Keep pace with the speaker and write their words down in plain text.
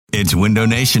It's Window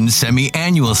Nation's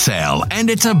semi-annual sale, and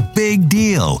it's a big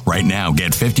deal. Right now,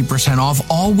 get 50% off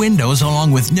all windows along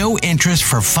with no interest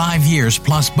for 5 years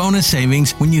plus bonus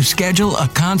savings when you schedule a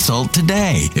consult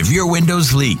today. If your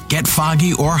windows leak, get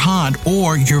foggy or hot,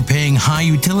 or you're paying high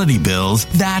utility bills,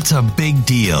 that's a big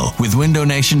deal. With Window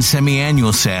Nation's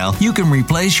semi-annual sale, you can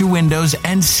replace your windows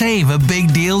and save a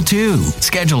big deal too.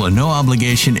 Schedule a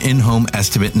no-obligation in-home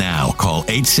estimate now. Call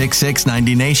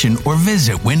 866-90-NATION or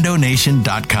visit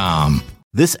windownation.com.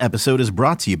 This episode is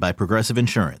brought to you by Progressive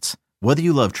Insurance. Whether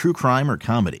you love true crime or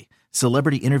comedy,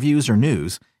 celebrity interviews or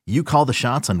news, you call the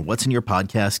shots on what's in your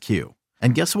podcast queue.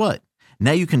 And guess what?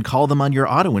 Now you can call them on your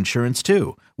auto insurance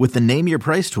too with the Name Your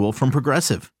Price tool from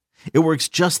Progressive. It works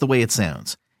just the way it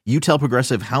sounds. You tell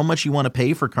Progressive how much you want to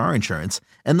pay for car insurance,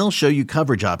 and they'll show you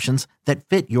coverage options that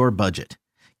fit your budget.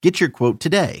 Get your quote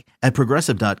today at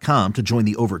Progressive.com to join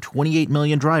the over 28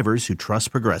 million drivers who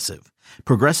trust Progressive.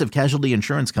 Progressive Casualty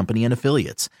Insurance Company and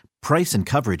Affiliates. Price and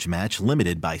coverage match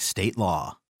limited by state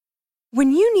law.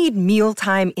 When you need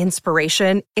mealtime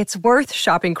inspiration, it's worth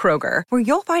shopping Kroger, where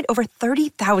you'll find over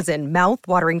 30,000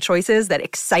 mouth-watering choices that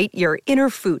excite your inner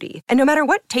foodie. And no matter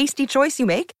what tasty choice you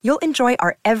make, you'll enjoy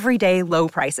our everyday low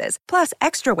prices, plus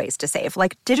extra ways to save,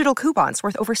 like digital coupons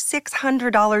worth over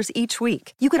 $600 each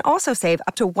week. You can also save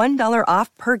up to $1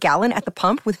 off per gallon at the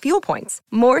pump with fuel points.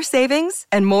 More savings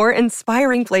and more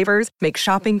inspiring flavors make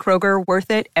shopping Kroger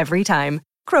worth it every time.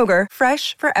 Kroger,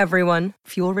 fresh for everyone.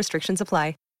 Fuel restrictions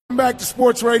apply. Back to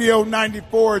Sports Radio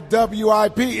 94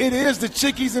 WIP. It is the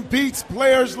Chickies and Pete's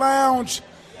Players Lounge.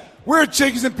 We're at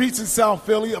Chickies and Pete's in South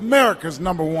Philly, America's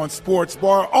 #1 sports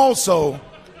bar, also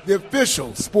the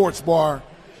official sports bar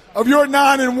of your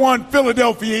 9-1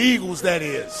 Philadelphia Eagles, that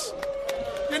is.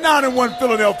 Your 9-1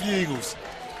 Philadelphia Eagles.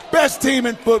 Best team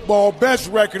in football, best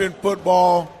record in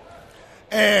football,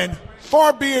 and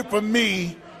far be it from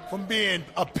me from being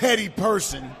a petty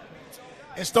person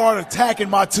and start attacking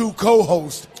my two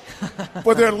co-hosts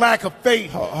for their lack of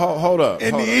faith hold up,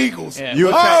 in the Eagles. Yeah.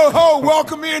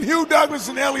 Welcome in Hugh Douglas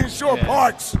and Elliott Shore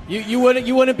Parks. You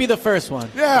wouldn't be the first one.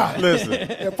 Yeah.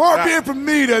 Listen. Far be it from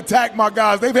me to attack my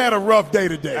guys. They've had a rough day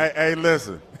today. Hey,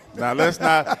 listen. Now let's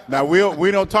not. Now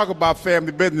we don't talk about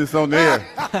family business on the air.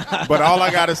 But all I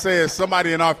gotta say is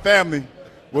somebody in our family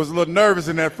was a little nervous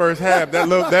in that first half.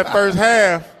 That first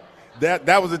half.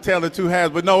 That was a tale of two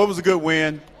halves. But no, it was a good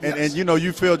win. And you know,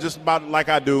 you feel just about like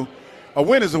I do. A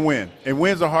win is a win, and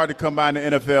wins are hard to come by in the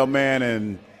NFL,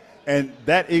 man. And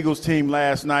that Eagles team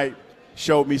last night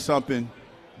showed me something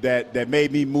that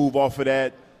made me move off of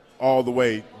that all the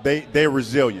way. They're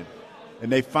resilient, and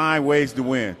they find ways to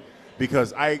win.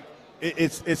 Because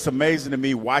it's amazing to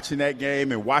me watching that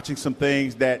game and watching some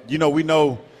things that, you know, we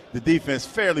know the defense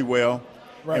fairly well.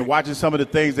 Right. And watching some of the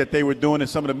things that they were doing and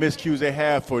some of the miscues they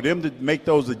have, for them to make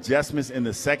those adjustments in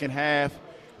the second half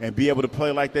and be able to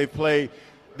play like they played.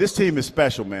 This team is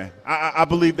special, man. I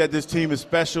believe that this team is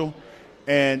special,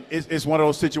 and it's one of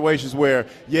those situations where,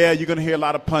 yeah, you're going to hear a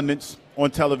lot of pundits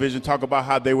on television talk about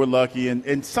how they were lucky,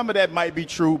 and some of that might be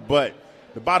true, but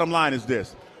the bottom line is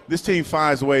this. This team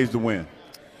finds ways to win.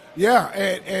 Yeah,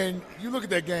 and you look at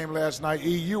that game last night,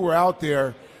 E, you were out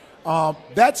there.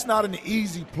 That's not an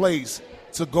easy place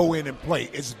to go in and play.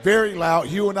 It's very loud.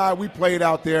 Hugh and I, we played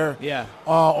out there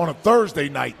on a Thursday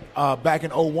night back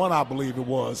in 2001, I believe it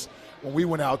was, when we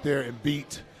went out there and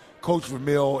beat Coach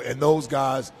Vermeil and those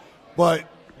guys. But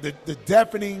the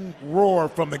deafening roar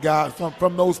from the guys,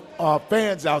 from those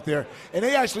fans out there, and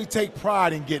they actually take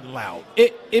pride in getting loud.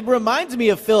 It reminds me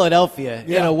of Philadelphia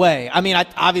in a way. I mean,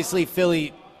 obviously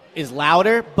Philly is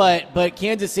louder, but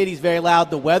Kansas City's very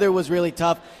loud. The weather was really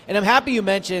tough. And I'm happy you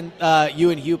mentioned you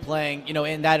and Hugh playing,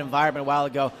 in that environment a while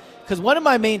ago. Because one of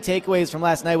my main takeaways from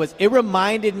last night was it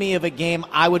reminded me of a game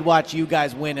I would watch you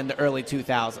guys win in the early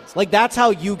 2000s. Like, that's how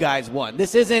you guys won.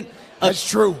 This isn't that's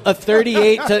true. A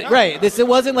 38 to right. It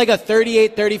wasn't like a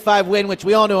 38-35 win, which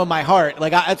we all know in my heart.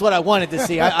 Like, that's what I wanted to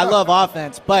see. I love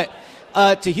offense. But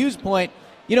to Hugh's point,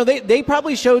 they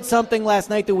probably showed something last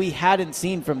night that we hadn't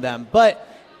seen from them. But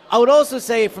I would also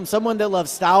say, from someone that loves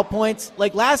style points,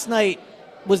 like last night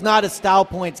was not a style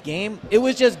points game. It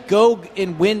was just go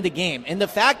and win the game. And the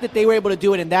fact that they were able to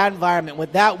do it in that environment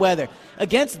with that weather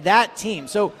against that team.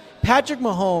 So Patrick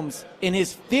Mahomes, in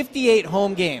his 58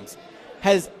 home games,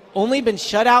 has only been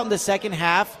shut out in the second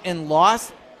half and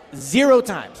lost 0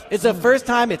 times. It's the first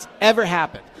time it's ever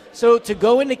happened. So to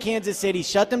go into Kansas City,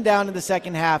 shut them down in the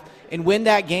second half, and win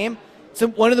that game, it's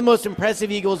one of the most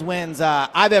impressive Eagles wins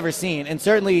I've ever seen, and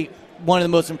certainly one of the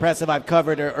most impressive I've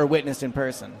covered or witnessed in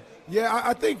person. Yeah,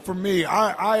 I think for me,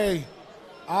 I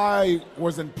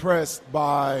was impressed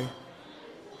by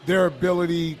their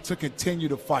ability to continue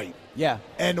to fight. Yeah.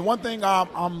 And the one thing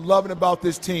I'm loving about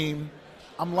this team,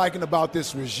 I'm liking about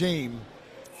this regime,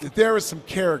 that there is some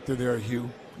character there, Hugh.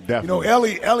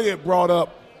 Definitely. You know, Elliott brought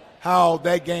up how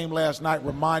that game last night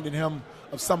reminded him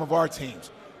of some of our teams.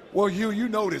 Well, Hugh, you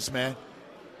know this, man,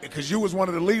 because you was one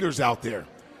of the leaders out there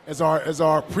as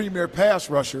our premier pass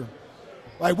rusher.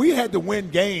 Like, we had to win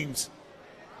games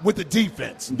with the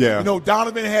defense. Yeah. You know,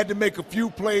 Donovan had to make a few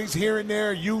plays here and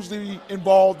there, usually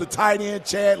involved the tight end,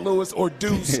 Chad Lewis, or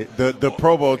Deuce. the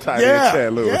Pro Bowl tight end,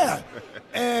 Chad Lewis. Yeah.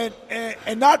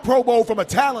 And not Pro Bowl from a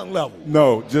talent level.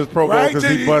 No, just Pro Bowl because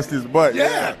he busted his butt.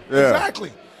 Yeah,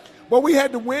 exactly. But we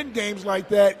had to win games like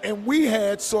that, and we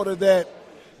had sort of that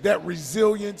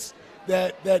resilience,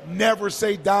 that never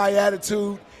say die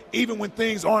attitude. Even when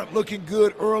things aren't looking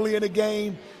good early in the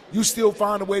game, you still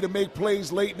find a way to make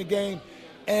plays late in the game.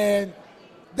 And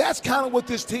that's kind of what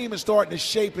this team is starting to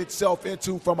shape itself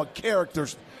into from a character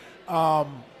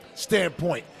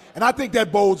standpoint. And I think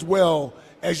that bodes well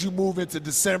as you move into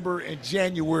December and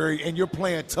January and you're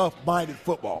playing tough-minded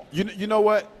football. You know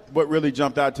what? What really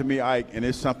jumped out to me, Ike, and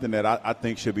it's something that I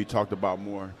think should be talked about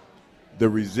more, the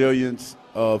resilience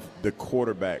of the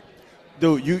quarterback.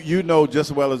 Dude, you know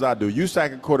just as well as I do. You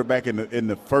sack a quarterback in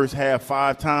the first half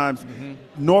 5 times,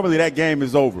 normally that game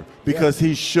is over because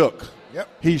he's shook. Yep.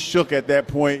 He's shook at that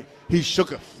point. He's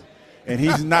shooketh. And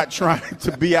he's not trying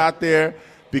to be out there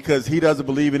because he doesn't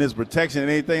believe in his protection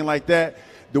and anything like that.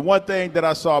 The one thing that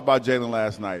I saw about Jalen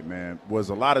last night, man, was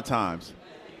a lot of times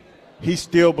he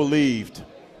still believed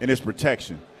in his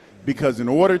protection. Because in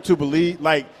order to believe,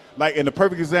 like in the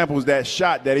perfect example was that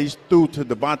shot that he threw to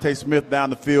Devontae Smith down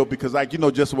the field because, like, you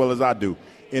know just as well as I do,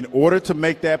 in order to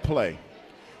make that play,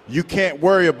 you can't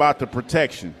worry about the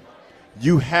protection.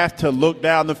 You have to look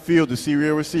down the field to see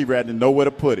your receiver and know where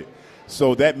to put it.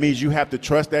 So that means you have to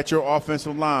trust that your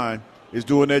offensive line is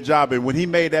doing their job. And when he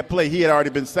made that play, he had already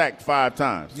been sacked 5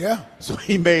 times. Yeah. So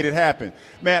he made it happen.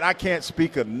 Man, I can't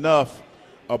speak enough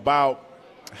about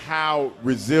how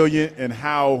resilient and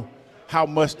how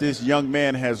much this young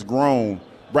man has grown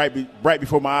right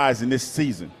before my eyes in this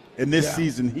season.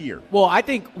 Season here. Well, I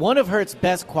think one of Hurts'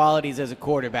 best qualities as a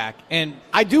quarterback, and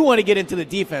I do want to get into the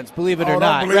defense, believe it or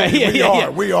not.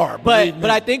 Right? We are. But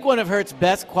I think one of Hurts'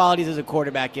 best qualities as a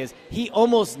quarterback is he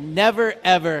almost never,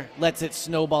 ever lets it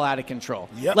snowball out of control.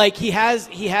 Yep. Like he has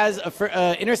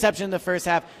an interception in the first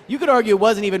half. You could argue it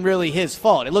wasn't even really his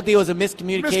fault. It looked like it was a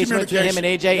miscommunication between him and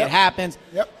AJ. Yep. It happens.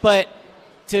 Yep. But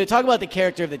to talk about the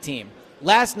character of the team,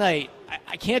 last night,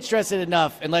 I can't stress it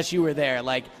enough unless you were there.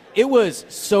 Like, it was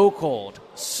so cold,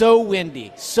 so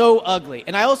windy, so ugly.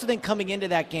 And I also think coming into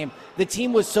that game, the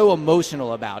team was so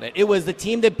emotional about it. It was the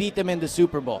team that beat them in the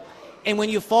Super Bowl. And when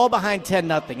you fall behind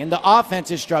 10-0 and the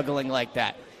offense is struggling like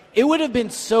that, it would have been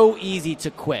so easy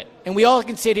to quit. And we all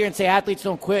can sit here and say athletes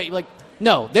don't quit. You're like,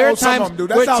 no, there are times some of them do.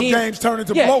 That's how games turn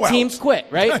into blowouts. Teams quit,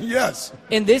 right? Yes.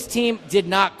 And this team did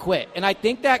not quit. And I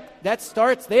think that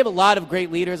starts – they have a lot of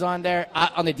great leaders on there.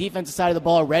 On the defensive side of the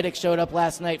ball, Reddick showed up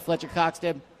last night. Fletcher Cox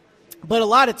did. But a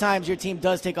lot of times your team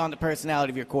does take on the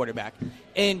personality of your quarterback.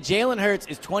 And Jalen Hurts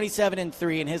is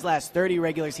 27-3 in his last 30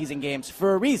 regular season games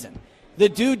for a reason. The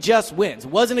dude just wins.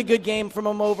 Wasn't a good game from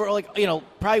him over,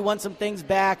 probably won some things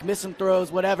back, missed some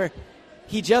throws, whatever.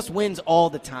 He just wins all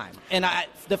the time. And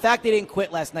the fact they didn't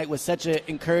quit last night was such an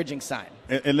encouraging sign.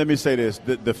 And let me say this.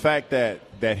 The fact that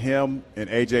him and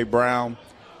A.J. Brown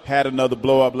had another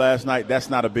blow-up last night, that's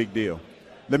not a big deal.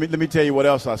 Let me tell you what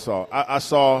else I saw. I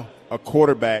saw a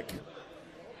quarterback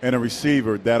and a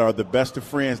receiver that are the best of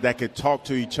friends that could talk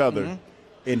to each other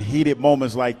in heated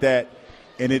moments like that,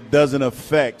 and it doesn't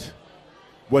affect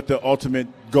what the ultimate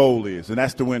goal is, and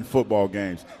that's to win football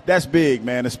games. That's big,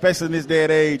 man, especially in this day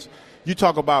and age. You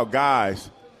talk about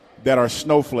guys that are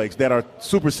snowflakes, that are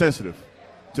super sensitive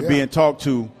to being talked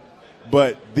to,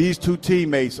 but these two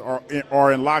teammates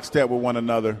are in lockstep with one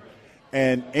another.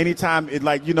 And anytime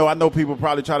I know people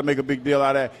probably try to make a big deal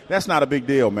out of that. That's not a big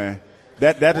deal, man.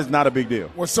 That is not a big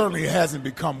deal. Well, certainly it hasn't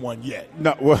become one yet.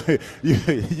 No, well,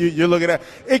 you're looking at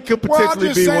it could potentially I'm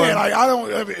just be saying, one.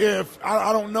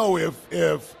 I don't know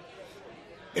if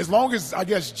as long as I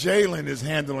guess Jalen is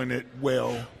handling it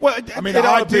well. Well,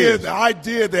 the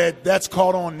idea that that's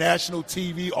caught on national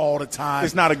TV all the time.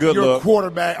 It's not a good look. look.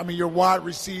 Quarterback, your wide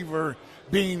receiver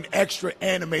being extra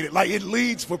animated. Like, it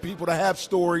leads for people to have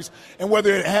stories, and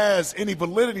whether it has any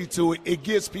validity to it, it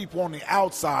gives people on the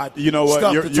outside. You know what?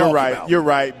 Stuff You're right. About. You're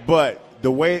right. But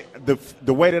the way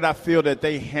that I feel that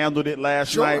they handled it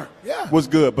last night was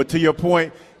good. But to your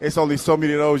point, it's only so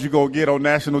many of those you're going to get on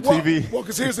national TV. Well,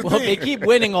 because here's the thing. They keep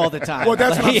winning all the time. Well,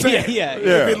 that's what I'm saying. Yeah.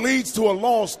 If it leads to a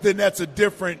loss, then that's a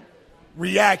different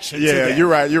reaction to that. You're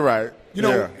right. You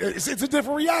know, it's a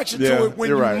different reaction to it when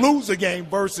you right. lose a game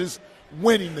versus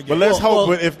winning the game. But let's hope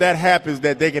if that happens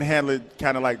that they can handle it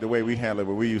kind of like the way we handle it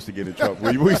when we used to get in trouble.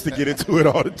 we used to get into it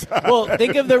all the time. Well,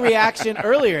 think of the reaction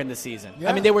earlier in the season. Yeah.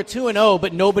 I mean, they were 2-0,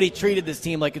 but nobody treated this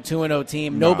team like a 2-0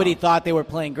 team. No. Nobody thought they were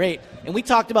playing great. And we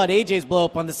talked about AJ's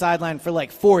blow-up on the sideline for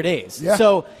like 4 days. Yeah.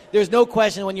 So there's no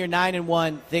question when you're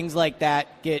 9-1, things like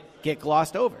that get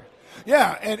glossed over.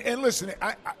 Yeah, and listen,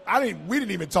 we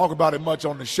didn't even talk about it much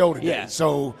on the show today. Yeah.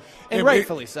 So and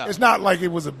rightfully so. It's not like it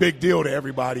was a big deal to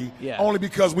everybody, only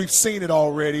because we've seen it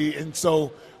already, and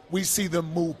so we see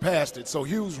them move past it. So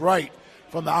Hugh's right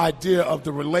from the idea of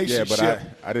the relationship. Yeah,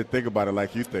 but I didn't think about it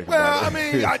like you think about it. Well, I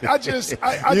mean, I just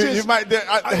you might.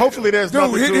 Hopefully, there's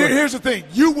nothing to it. Here's the thing: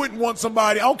 you wouldn't want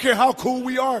somebody. I don't care how cool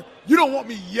we are. You don't want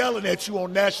me yelling at you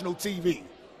on national TV.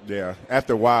 Yeah,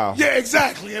 after a while. Yeah,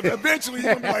 exactly. Eventually,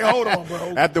 you're going to be like, hold on,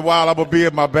 bro. After a while, I'm going to be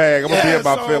in my bag. I'm going to be in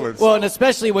my feelings. Well, and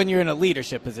especially when you're in a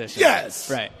leadership position. Yes.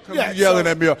 Right. You're yelling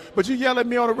at me. But you yell at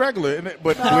me on a regular.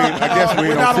 But I guess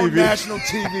we're not on TV. On national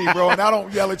TV, bro, and I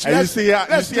don't yell at you. And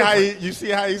you see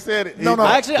how he said it? No.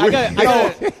 Actually, I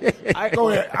got go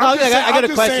ahead. I'm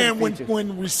just saying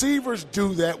when receivers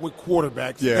do that with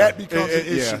quarterbacks, that becomes an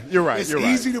issue. You're right. It's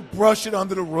easy to brush it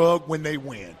under the rug when they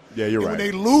win. Yeah, you're right. When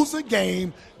they lose a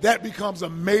game, that becomes a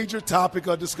major topic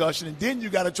of discussion, and then you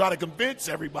got to try to convince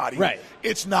everybody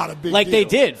it's not a big deal. Like they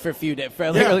did for a few days, for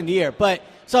early in the year. But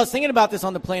so I was thinking about this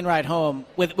on the plane ride home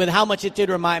with how much it did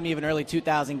remind me of an early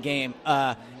 2000 game.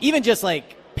 Even just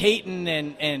like Peyton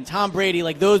and Tom Brady,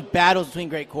 like those battles between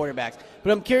great quarterbacks.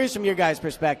 But I'm curious from your guys'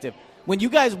 perspective, when you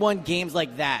guys won games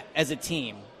like that as a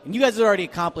team, and you guys had already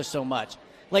accomplished so much,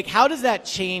 like how does that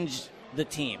change the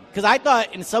team? Because I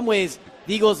thought in some ways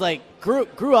the Eagles like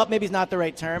grew up, maybe is not the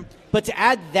right term, but to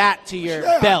add that to your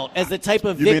belt as the type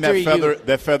of victory you mean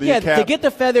that feather in your cap? To get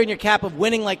the feather in your cap of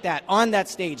winning like that on that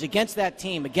stage against that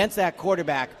team, against that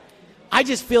quarterback, I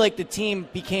just feel like the team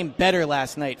became better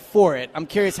last night for it. I'm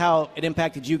curious how it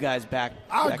impacted you guys back.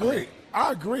 I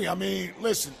agree. I mean,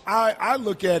 listen, I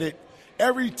look at it,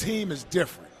 every team is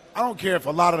different. I don't care if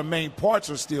a lot of the main parts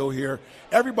are still here.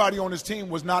 Everybody on this team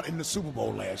was not in the Super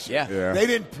Bowl last year. Yeah. They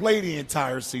didn't play the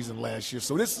entire season last year.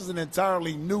 So this is an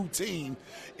entirely new team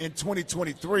in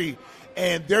 2023,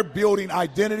 and they're building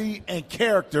identity and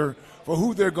character for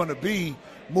who they're going to be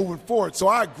moving forward. So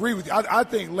I agree with you. I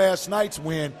think last night's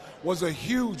win was a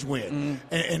huge win.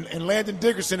 And Landon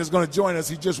Dickerson is going to join us.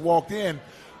 He just walked in.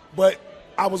 But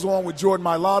I was on with Jordan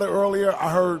Mailata earlier. I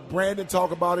heard Brandon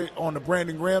talk about it on the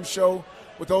Brandon Graham show.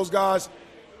 With those guys,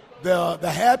 the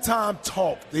halftime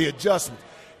talk, the adjustment.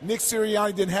 Nick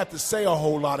Sirianni didn't have to say a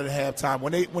whole lot at halftime.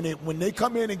 When they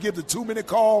come in and give the 2-minute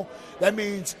call, that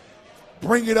means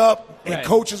bring it up, and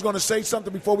coach is going to say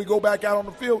something before we go back out on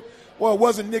the field. Well, it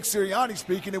wasn't Nick Sirianni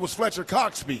speaking; it was Fletcher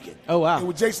Cox speaking. Oh wow! It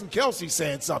was Jason Kelsey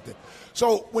saying something.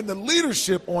 So when the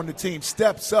leadership on the team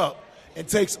steps up and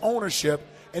takes ownership,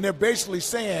 and they're basically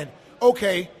saying,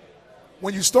 "Okay,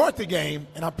 when you start the game,"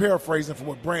 and I'm paraphrasing from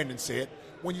what Brandon said.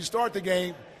 When you start the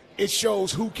game, it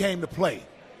shows who came to play.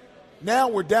 Now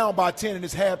we're down by 10 and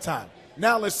it's halftime.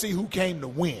 Now let's see who came to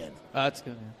win. That's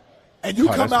good. And you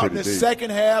come out in the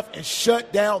second half and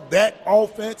shut down that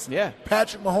offense. Yeah.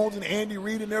 Patrick Mahomes and Andy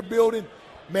Reid in their building.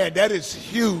 Man, that is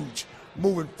huge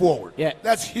moving forward. Yeah.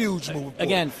 That's huge moving forward.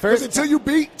 Again, first until you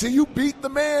beat the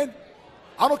man,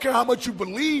 I don't care how much you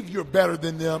believe you're better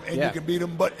than them and you can beat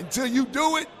them, but until you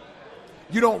do it,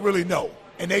 you don't really know.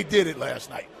 And they did it last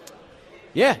night.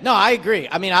 Yeah, no, I agree.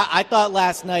 I mean, I thought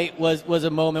last night was a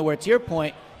moment where, to your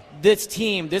point, this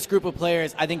team, this group of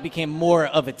players, I think became more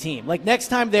of a team. Like next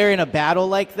time they're in a battle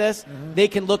like this, they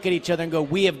can look at each other and go,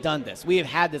 we have done this. We have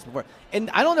had this before. And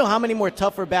I don't know how many more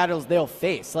tougher battles they'll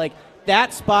face. Like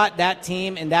that spot, that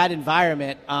team, and that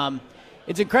environment,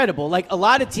 it's incredible. Like a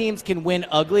lot of teams can win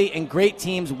ugly, and great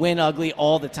teams win ugly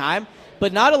all the time.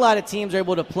 But not a lot of teams are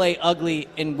able to play ugly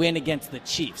and win against the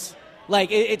Chiefs. Like,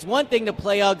 it's one thing to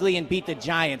play ugly and beat the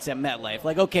Giants at MetLife.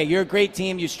 Like, okay, you're a great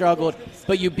team, you struggled,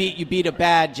 but you beat a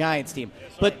bad Giants team.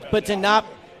 But to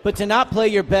not play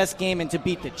your best game and to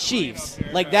beat the Chiefs,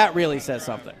 like that really says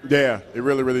something. Yeah, it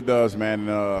really, really does, man.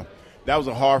 That was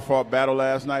a hard-fought battle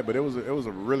last night, but it was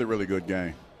a really, really good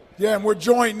game. Yeah, and we're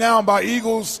joined now by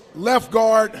Eagles left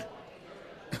guard.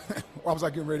 Why was I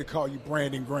getting ready to call you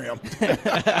Brandon Graham?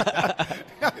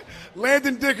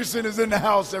 Landon Dickerson is in the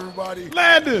house, everybody.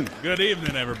 Landon. Good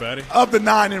evening, everybody. Of the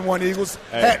 9-1 Eagles.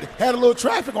 Had a little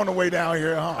traffic on the way down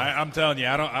here, huh? I'm telling you,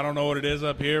 I don't know what it is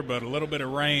up here, but a little bit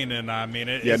of rain, and I mean,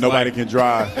 nobody can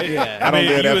drive. I don't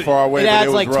live that far away. It but adds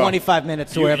was like rough. 25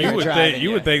 minutes to wherever you're driving.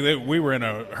 You would think that we were in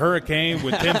a hurricane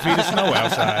with 10 feet of snow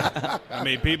outside. I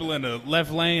mean, people in the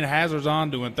left lane, hazards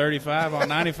on, doing 35 on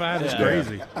 95. It's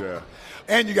crazy. Yeah.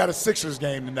 And you got a Sixers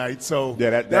game tonight, so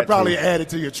that probably too. added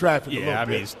to your traffic a little bit. Yeah, I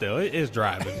mean, still, it's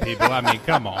driving people. I mean,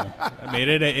 come on. I mean,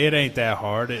 it ain't that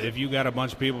hard. If you got a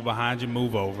bunch of people behind you,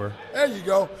 move over. There you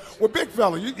go. Well, big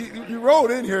fella, you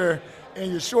rolled in here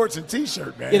in your shorts and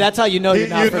T-shirt, man. Yeah, that's how you know you're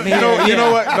not from here. You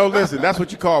know what? No, listen, that's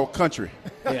what you call country.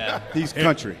 Yeah. He's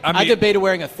country. I debated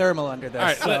wearing a thermal under this.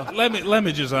 All right, so. let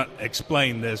me just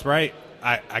explain this, right?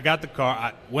 I got the car.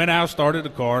 I went out, started the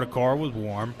car. The car was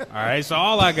warm. All right, so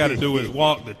all I got to do is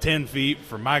walk the 10 feet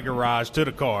from my garage to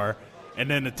the car, and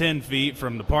then the 10 feet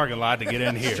from the parking lot to get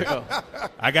in here.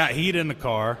 I got heat in the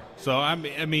car, so I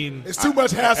mean it's too much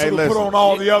hassle to put on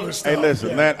all the other stuff. Hey,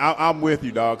 listen, Len, I'm with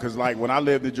you, dog, because like when I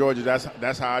lived in Georgia,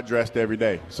 that's how I dressed every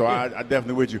day. So I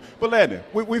definitely with you. But Landon,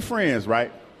 we friends,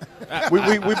 right?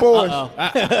 we boys.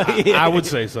 I would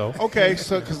say so. Okay,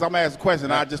 so because I'm asking a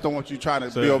question, I just don't want you trying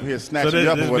to be over here snatching me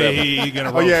up or whatever.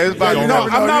 It's about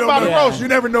I'm not about to roast you. You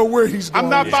never know where he's going.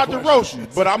 I'm not about to roast you,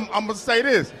 but I'm gonna say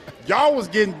this: y'all was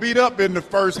getting beat up in the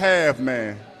first half,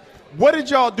 man. What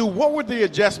did y'all do? What were the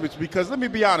adjustments? Because let me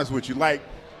be honest with you, like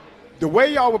the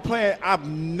way y'all were playing, I've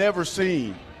never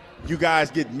seen you guys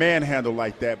get manhandled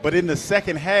like that. But in the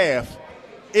second half,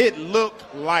 it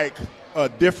looked like a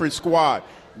different squad.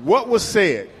 What was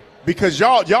said? Because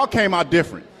y'all came out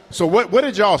different. So what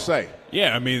did y'all say?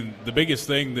 Yeah, I mean, the biggest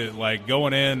thing that, like,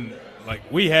 going in, like,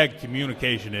 we had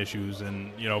communication issues.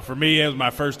 And, you know, for me, it was my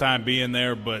first time being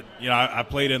there. But, you know, I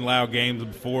played in loud games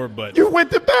before. But you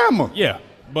went to Bama. Yeah.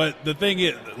 But the thing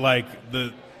is, like,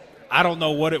 I don't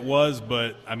know what it was.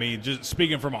 But, I mean, just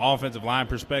speaking from an offensive line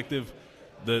perspective,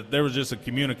 there was just a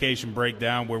communication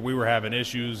breakdown where we were having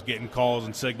issues getting calls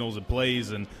and signals and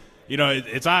plays. And, you know,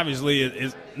 it's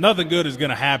obviously nothing good is going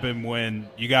to happen when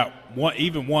you got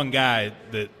one guy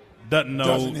that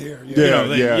doesn't hear.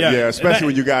 Yeah. Especially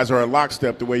when you guys are in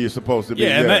lockstep the way you're supposed to be.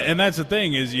 Yeah, and that's the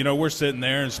thing is, you know, we're sitting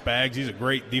there and Spags, he's a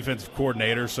great defensive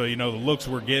coordinator. So, you know, the looks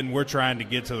we're getting, we're trying to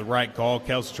get to the right call.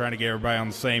 Kelsey's trying to get everybody on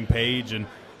the same page. And,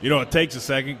 you know, it takes a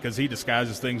second because he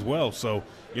disguises things well. So,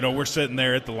 you know, we're sitting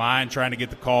there at the line trying to get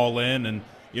the call in and,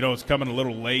 you know, it's coming a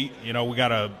little late. You know, we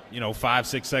got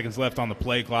 5-6 seconds left on the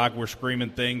play clock. We're screaming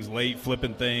things late,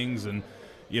 flipping things. And,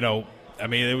 you know, I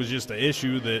mean, it was just an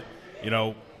issue that, you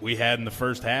know, we had in the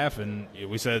first half. And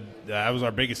we said that was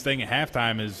our biggest thing at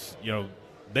halftime is, you know,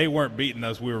 they weren't beating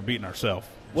us. We were beating ourselves.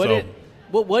 What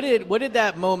did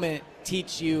that moment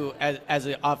teach you as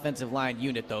an offensive line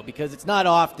unit, though? Because it's not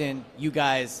often you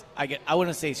guys, I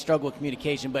wouldn't say struggle with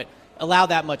communication, but allow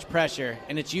that much pressure.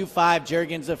 And it's you five,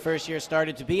 Juergens, the first year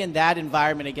started, to be in that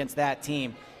environment against that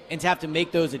team and to have to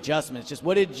make those adjustments. Just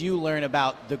what did you learn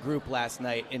about the group last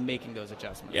night in making those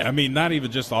adjustments? Yeah, I mean, not even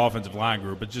just the offensive line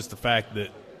group, but just the fact that,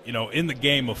 you know, in the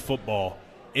game of football,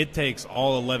 it takes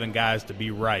all 11 guys to be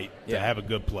right to have a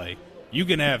good play. You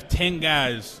can have 10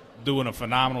 guys doing a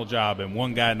phenomenal job and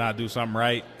one guy not do something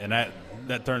right, and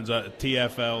that turns out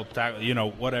TFL, you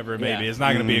know, whatever it may be. It's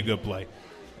not going to be a good play.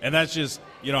 And that's just,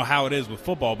 you know, how it is with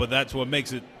football, but that's what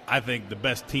makes it, I think, the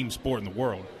best team sport in the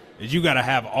world, is you got to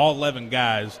have all 11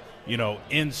 guys, you know,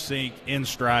 in sync, in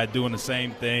stride, doing the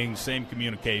same thing, same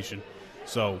communication.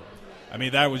 So, I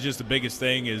mean, that was just the biggest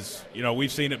thing is, you know,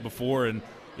 we've seen it before, and,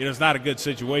 you know, it's not a good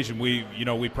situation.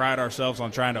 We pride ourselves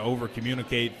on trying to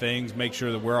over-communicate things, make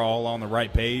sure that we're all on the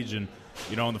right page, and,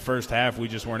 you know, in the first half, we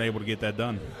just weren't able to get that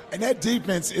done. And that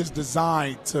defense is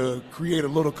designed to create a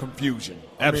little confusion.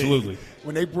 Absolutely. I mean,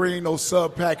 when they bring those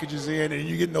sub packages in and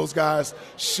you're getting those guys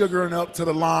sugaring up to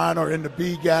the line or in the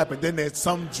B gap, and then there's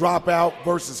some dropout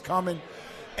versus coming.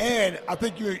 And I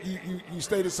think you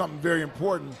stated something very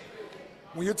important.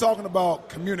 When you're talking about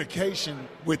communication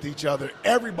with each other,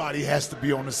 everybody has to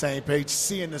be on the same page,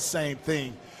 seeing the same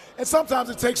thing. And sometimes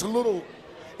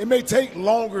it may take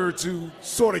longer to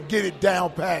sort of get it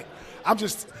down pat. I'm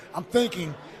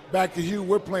thinking back to Hugh,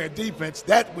 we're playing defense.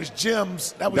 That was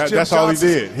Jim's. That's all he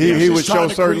did. He would show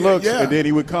certain looks, and then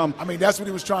he would come. I mean, that's what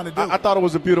he was trying to do. I thought it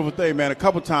was a beautiful thing, man, a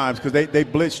couple times because they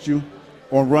blitzed you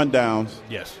on rundowns.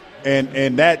 Yes.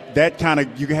 And that kind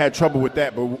of, you had trouble with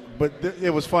that. But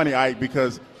it was funny, Ike,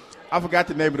 because I forgot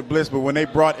the name of the blitz, but when they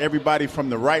brought everybody from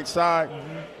the right side,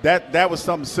 that was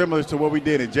something similar to what we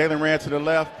did. And Jalen ran to the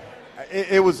left.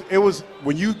 It was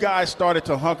when you guys started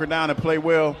to hunker down and play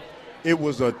well, It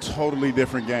was a totally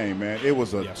different game, man. It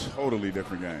was a totally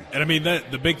different game. And, I mean,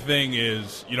 the big thing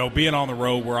is, being on the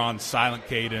road, we're on silent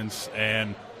cadence.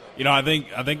 And, I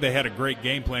think they had a great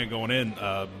game plan going in.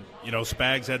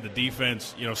 Spags had the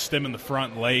defense, stemming the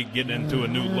front and late, getting into a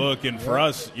new look. And for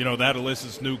us, that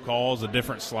elicits new calls, a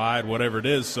different slide, whatever it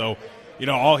is. So,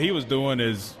 all he was doing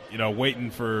is,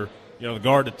 waiting for, the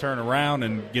guard to turn around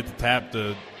and get the tap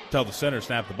to tell the center to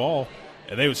snap the ball.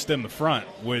 And they would stem the front,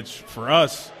 which for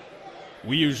us,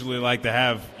 we usually like to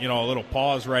have, a little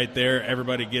pause right there.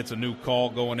 Everybody gets a new call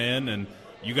going in, and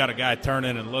you got a guy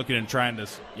turning and looking and trying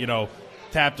to,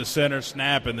 tap the center,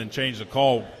 snap, and then change the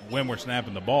call when we're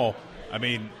snapping the ball. I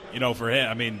mean, for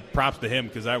him, props to him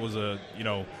because that was a,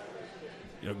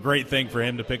 great thing for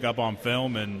him to pick up on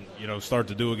film and, start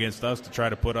to do against us to try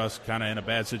to put us kind of in a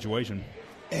bad situation.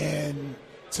 And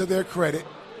to their credit,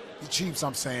 the Chiefs,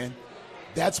 I'm saying,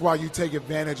 that's why you take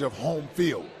advantage of home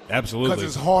field. Absolutely.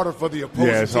 Because it's harder for the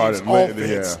opposing team's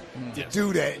offense to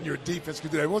do that, and your defense can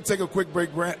do that. We'll take a quick break.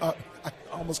 I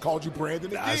almost called you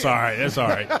Brandon again. That's all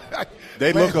right.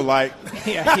 They look alike.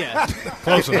 Yeah.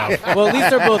 Close enough. Well, at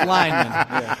least they're both linemen.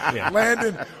 Yeah.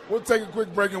 Landon, we'll take a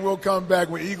quick break, and we'll come back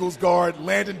with Eagles guard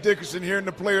Landon Dickerson here in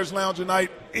the Players Lounge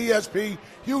tonight. ESP,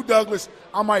 Hugh Douglas,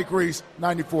 I'm Mike Reese,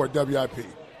 94 WIP.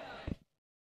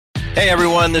 Hey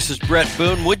everyone, this is Brett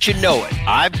Boone. Would you know it?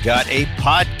 I've got a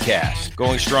podcast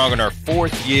going strong in our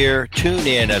 4th year. Tune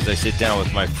in as I sit down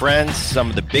with my friends, some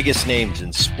of the biggest names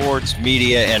in sports,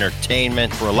 media,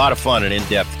 entertainment, for a lot of fun and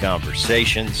in-depth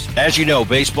conversations. As you know,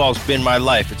 baseball's been my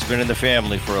life. It's been in the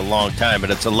family for a long time, but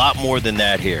it's a lot more than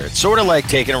that here. It's sort of like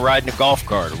taking a ride in a golf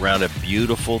cart around a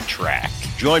beautiful track.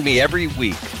 Join me every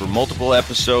week for multiple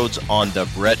episodes on the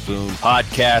Brett Boone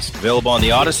Podcast, available on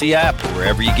the Odyssey app or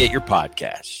wherever you get your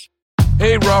podcasts.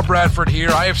 Hey, Rob Bradford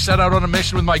here. I have set out on a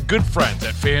mission with my good friends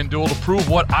at FanDuel to prove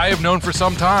what I have known for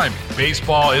some time.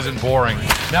 Baseball isn't boring.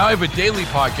 Now I have a daily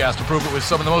podcast to prove it with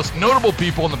some of the most notable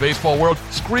people in the baseball world,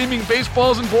 screaming baseball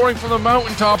isn't boring from the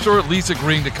mountaintops, or at least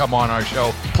agreeing to come on our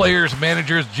show. Players,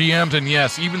 managers, GMs, and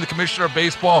yes, even the commissioner of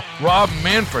baseball, Rob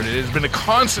Manfred. It has been a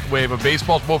constant wave of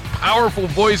baseball's most powerful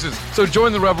voices. So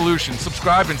join the revolution.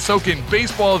 Subscribe and soak in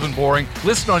Baseball Isn't Boring.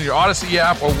 Listen on your Odyssey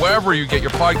app or wherever you get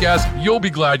your podcast. You'll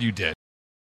be glad you did.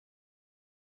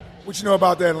 What you know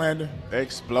about that, Landon?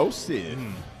 Explosive.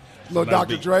 Little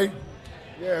Dr. Dre?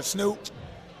 Yeah, Snoop.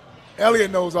 Elliot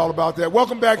knows all about that.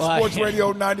 Welcome back to Sports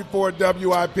Radio 94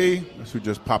 WIP. That's who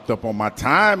just popped up on my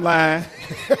timeline.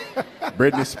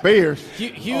 Britney Spears.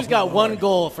 Hugh's got one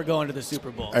goal for going to the Super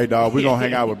Bowl. Hey, dog, we're going to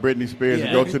hang out with Britney Spears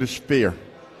and go to the Sphere.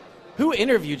 Who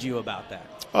interviewed you about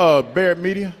that?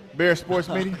 Bear Sports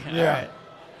Media. Okay, yeah. Right.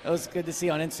 That was good to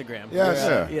see on Instagram.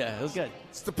 Yes. Yeah, it was good.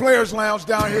 It's the Players Lounge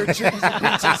down here at Chickies and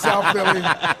Beats in South Philly.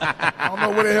 I don't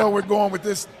know where the hell we're going with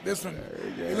this one.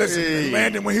 Hey, listen,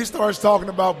 Landon, when he starts talking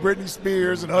about Britney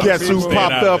Spears and other guess people, who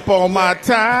popped up on my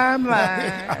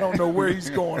timeline? I don't know where he's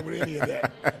going with any of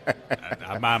that.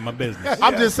 I mind my business.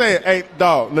 I'm just saying, hey,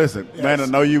 dog, listen, man, I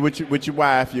know you with your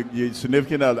wife, your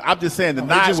significant other. I'm just saying the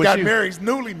knives. He just got married. He's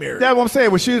newly married. That's what I'm saying.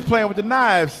 When she was playing with the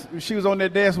knives, she was on there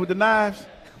dancing with the knives.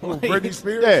 Britney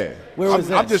Spears? Yeah. Where was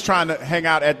I'm just trying to hang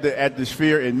out at the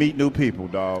Sphere and meet new people,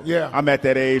 dog. Yeah. I'm at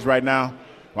that age right now.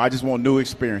 I just want new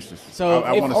experiences. So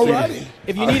I want to see.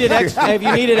 If you needed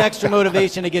extra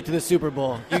motivation to get to the Super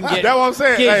Bowl, you can get that's what I'm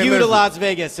saying. Get Hugh to Las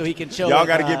Vegas so he can chill. Y'all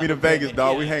got to get me to Vegas,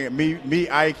 dog. We hang me,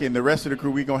 Ike, and the rest of the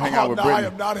crew. We gonna hang out with Britney. I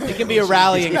am not. It can be a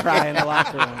rallying cry in the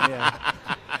locker room. Yeah.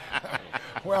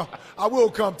 Well, I will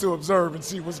come to observe and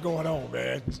see what's going on,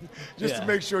 man, just to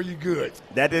make sure you're good.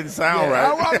 That didn't sound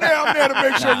right. I'm there to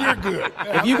make sure you're good.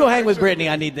 If you go hang with Brittany,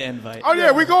 I need the invite. Oh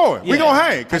yeah, we going. We gonna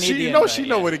hang because she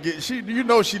know where to get.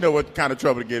 She know what kind of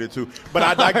trouble to get into. But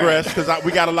I digress because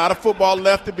we got a lot of football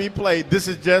left to be played. This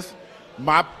is just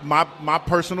my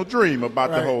personal dream about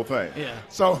the whole thing. Yeah.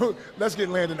 So let's get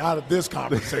Landon out of this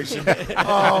conversation.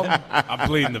 I'm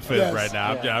pleading the fifth right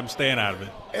now. Yeah. I'm staying out of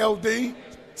it. LD.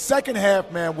 Second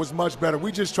half, man, was much better.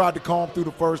 We just tried to calm through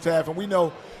the first half, and we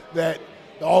know that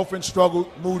the offense struggled,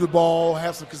 move the ball,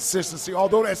 have some consistency,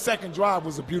 although that second drive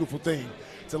was a beautiful thing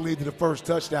to lead to the first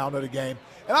touchdown of the game.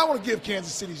 And I want to give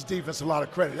Kansas City's defense a lot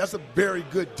of credit. That's a very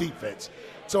good defense.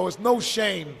 So it's no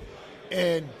shame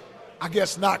in, I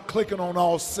guess, not clicking on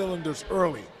all cylinders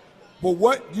early. But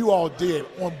what you all did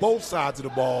on both sides of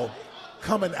the ball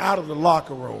coming out of the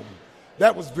locker room,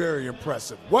 that was very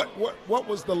impressive. What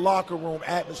was the locker room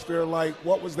atmosphere like?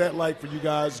 What was that like for you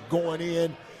guys going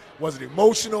in? Was it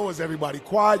emotional? Is everybody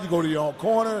quiet? You go to your own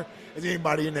corner? Is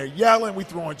anybody in there yelling? We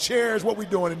throwing chairs? What we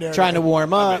doing in there? Trying to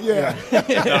warm up.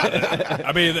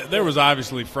 I mean, there was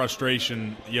obviously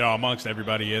frustration, amongst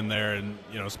everybody in there, and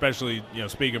especially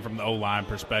speaking from the O-line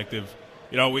perspective,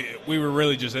 we were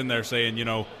really just in there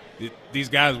saying, these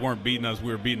guys weren't beating us,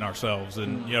 we were beating ourselves,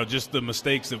 and just the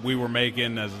mistakes that we were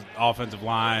making as offensive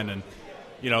line, and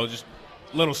just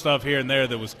little stuff here and there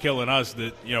that was killing us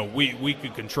that we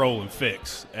could control and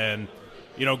fix. And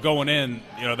going in,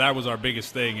 that was our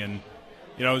biggest thing. And,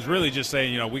 it was really just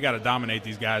saying, we got to dominate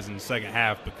these guys in the second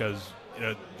half because,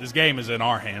 this game is in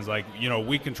our hands. Like,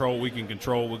 we can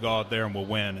control, we'll go out there and we'll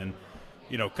win.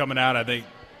 And, coming out, I think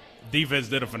defense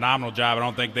did a phenomenal job. I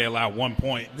don't think they allowed 1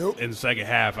 point in the second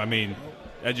half. I mean,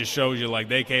 that just shows you, like,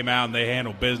 they came out and they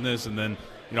handled business. And then,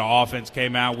 offense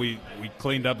came out. We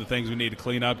cleaned up the things we need to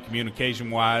clean up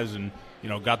communication-wise and,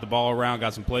 got the ball around,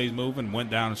 got some plays moving, went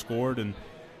down and scored. And,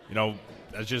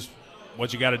 that's just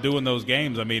what you got to do in those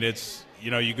games. I mean, it's,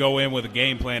 you go in with a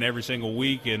game plan every single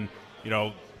week and,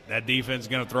 that defense is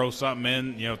going to throw something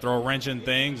in, throw a wrench in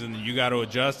things, and you got to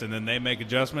adjust, and then they make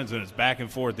adjustments, and it's back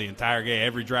and forth the entire game.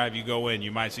 Every drive you go in,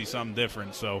 you might see something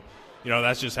different. So,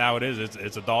 that's just how it is.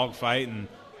 It's a dog fight, and,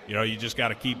 you just got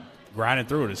to keep grinding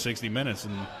through it at 60 minutes.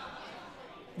 And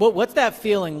what's that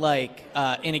feeling like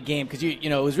in a game? Because, it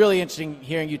was really interesting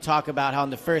hearing you talk about how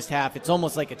in the first half it's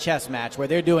almost like a chess match where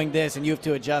they're doing this and you have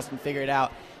to adjust and figure it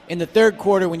out. In the third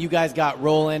quarter when you guys got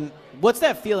rolling, what's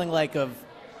that feeling like of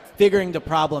figuring the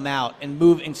problem out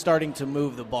and starting to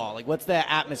move the ball? Like, what's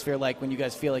the atmosphere like when you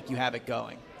guys feel like you have it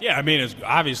going? Yeah, I mean,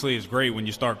 it's great when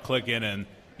you start clicking and,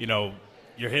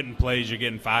 you're hitting plays, you're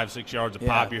getting 5-6 yards of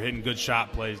pop, you're hitting good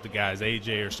shot plays to guys,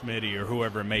 AJ or Smitty or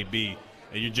whoever it may be,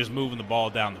 and you're just moving the ball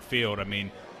down the field. I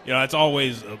mean, it's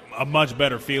always a much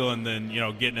better feeling than,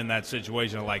 getting in that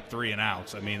situation of like 3 and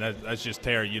outs. I mean, that's just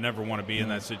terrible. You never want to be in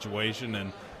that situation.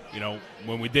 And,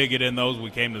 when we did get in those,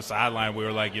 we came to the sideline, we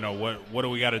were like, what do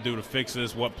we got to do to fix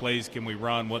this? What plays can we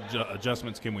run? What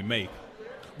adjustments can we make?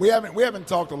 We haven't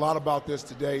talked a lot about this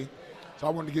today, so I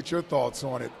wanted to get your thoughts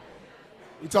on it.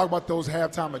 We talked about those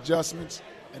halftime adjustments,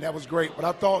 and that was great. But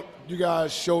I thought you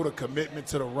guys showed a commitment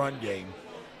to the run game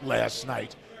last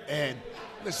night. And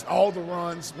listen, all the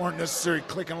runs weren't necessarily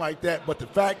clicking like that, but the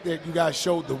fact that you guys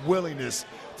showed the willingness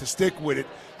to stick with it,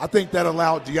 I think that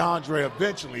allowed DeAndre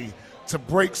eventually to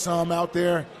break some out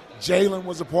there. Jalen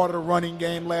was a part of the running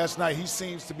game last night. He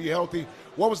seems to be healthy.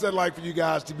 What was that like for you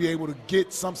guys to be able to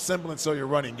get some semblance of your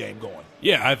running game going?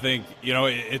 Yeah, I think,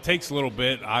 it takes a little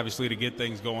bit, obviously, to get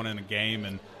things going in a game.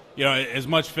 And, as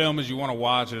much film as you want to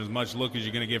watch and as much look as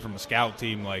you're going to get from a scout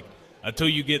team, like, until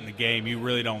you get in the game, you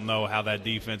really don't know how that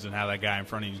defense and how that guy in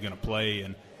front of you is going to play.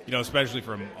 And, especially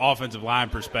from offensive line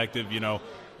perspective,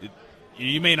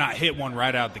 you may not hit one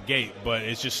right out the gate, but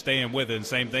it's just staying with it. And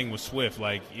same thing with Swift.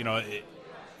 Like,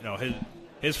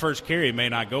 his first carry may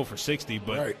not go for 60,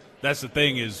 but right. That's the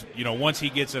thing is, once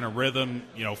he gets in a rhythm,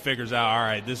 figures out, all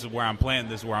right, this is where I'm planting,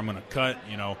 this is where I'm going to cut,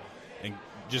 and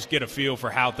just get a feel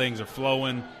for how things are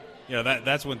flowing,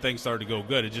 that's when things start to go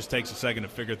good. It just takes a second to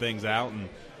figure things out. And,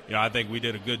 I think we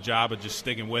did a good job of just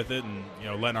sticking with it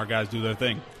and, letting our guys do their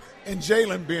thing. And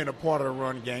Jalen being a part of the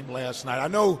run game last night, I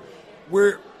know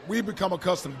we've become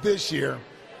accustomed this year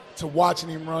to watching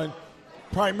him run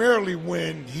primarily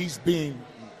when he's being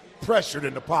pressured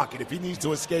in the pocket. If he needs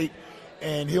to escape,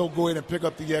 and he'll go in and pick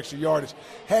up the extra yardage.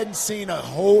 Hadn't seen a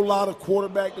whole lot of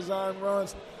quarterback design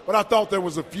runs, but I thought there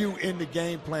was a few in the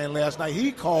game plan last night.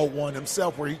 He called one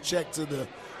himself where he checked to the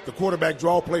quarterback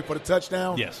draw play for the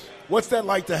touchdown. Yes. What's that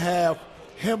like to have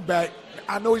him back?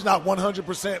 I know he's not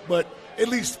 100%, but at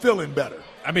least feeling better.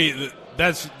 I mean,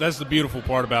 that's the beautiful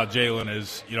part about Jalen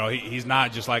is, he's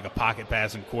not just like a pocket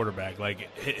passing quarterback.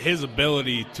 Like his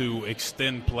ability to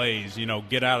extend plays,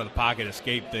 get out of the pocket,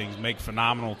 escape things, make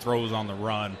phenomenal throws on the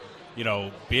run,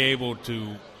 be able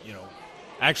to,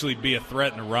 actually be a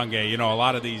threat in the run game. A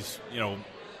lot of these,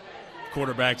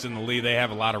 quarterbacks in the league, they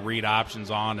have a lot of read options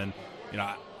on, and,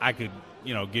 I could,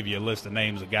 give you a list of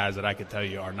names of guys that I could tell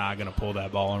you are not going to pull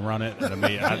that ball and run it. And I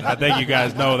mean, I think you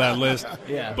guys know that list.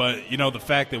 Yeah. But, the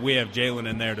fact that we have Jalen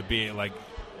in there to be, like,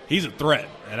 he's a threat.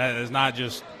 And it's not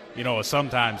just, a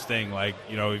sometimes thing. Like,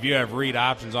 if you have read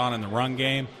options on in the run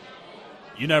game,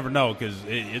 you never know because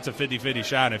it's a 50-50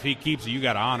 shot. And if he keeps it, you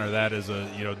got to honor that as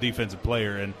a, defensive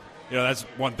player. And, that's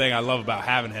one thing I love about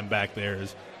having him back there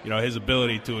is, his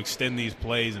ability to extend these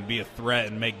plays and be a threat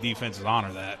and make defenses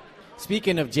honor that.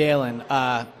 Speaking of Jalen,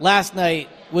 last night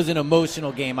was an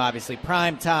emotional game, obviously.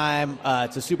 Prime time,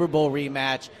 it's a Super Bowl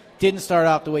rematch. Didn't start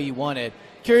off the way you wanted.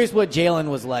 Curious what Jalen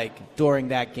was like during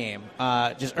that game,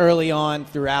 just early on,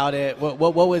 throughout it.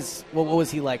 What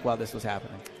was he like while this was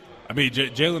happening? I mean,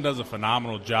 Jalen does a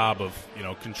phenomenal job of,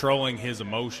 controlling his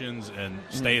emotions and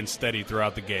staying steady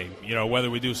throughout the game. Whether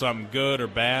we do something good or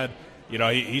bad,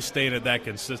 he stayed at that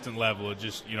consistent level of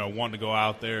just, wanting to go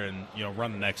out there and,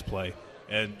 run the next play.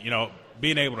 And,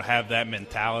 being able to have that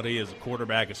mentality as a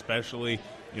quarterback especially,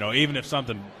 even if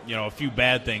something, a few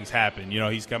bad things happen,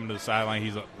 he's coming to the sideline.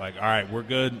 He's like, all right, we're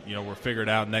good. We're figured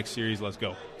out. Next series, let's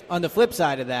go. On the flip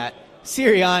side of that,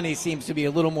 Sirianni seems to be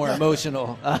a little more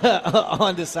emotional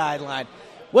on the sideline.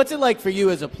 What's it like for you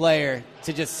as a player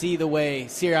to just see the way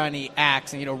Sirianni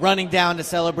acts and, running down to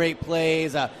celebrate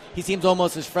plays? He seems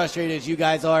almost as frustrated as you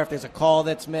guys are if there's a call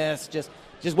that's missed. Just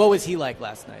what was he like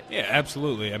last night? Yeah,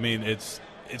 absolutely. I mean, it's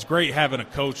great having a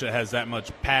coach that has that much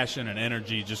passion and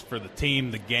energy just for the team,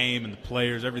 the game, and the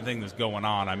players, everything that's going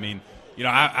on. I mean,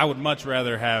 I would much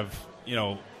rather have,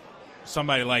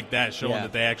 somebody like that showing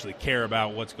that they actually care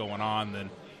about what's going on than,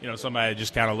 somebody that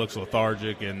just kind of looks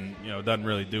lethargic and, doesn't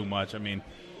really do much. I mean,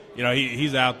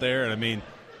 he's out there, and I mean,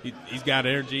 he's got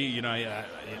energy.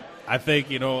 I think,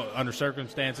 under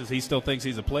circumstances, he still thinks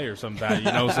he's a player sometimes,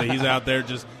 so he's out there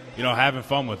just, having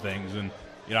fun with things. And,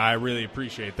 I really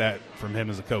appreciate that from him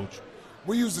as a coach.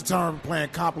 We use the term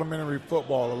playing complementary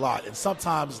football a lot, and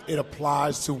sometimes it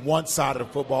applies to one side of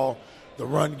the football, the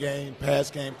run game, pass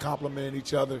game, complementing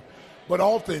each other. But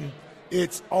often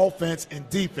it's offense and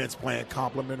defense playing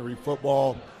complementary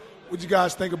football. What did you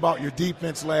guys think about your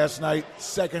defense last night,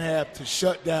 second half, to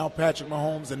shut down Patrick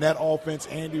Mahomes and that offense,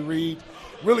 Andy Reid,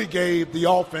 really gave the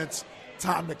offense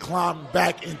time to climb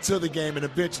back into the game and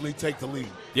eventually take the lead?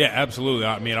 Yeah, absolutely.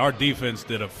 I mean, our defense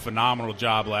did a phenomenal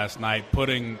job last night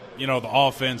putting, the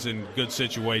offense in good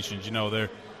situations. They're,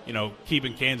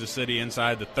 keeping Kansas City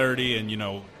inside the 30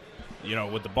 and,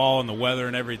 with the ball and the weather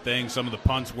and everything, some of the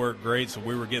punts worked great, so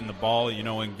we were getting the ball,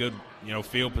 in good,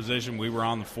 field position. We were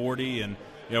on the 40, and,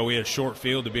 we had a short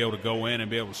field to be able to go in and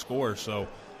be able to score. So,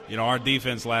 our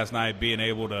defense last night being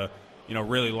able to,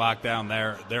 really lock down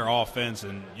their offense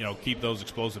and, keep those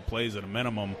explosive plays at a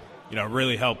minimum,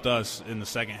 really helped us in the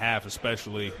second half,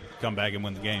 especially come back and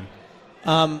win the game.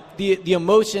 The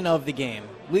emotion of the game,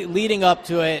 leading up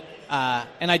to it,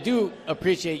 and I do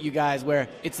appreciate you guys where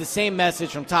it's the same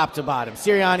message from top to bottom.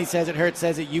 Sirianni says it, Hurts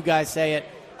says it, you guys say it.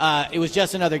 It was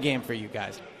just another game for you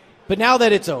guys. But now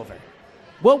that it's over,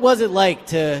 what was it like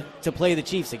to play the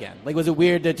Chiefs again? Like, was it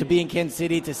weird to be in Kansas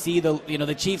City, to see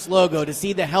the Chiefs logo, to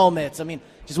see the helmets? I mean,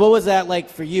 just what was that like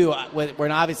for you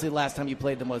when obviously the last time you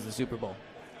played them was the Super Bowl?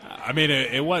 I mean,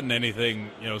 it wasn't anything,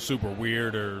 super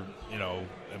weird or,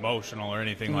 emotional or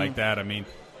anything like that. I mean,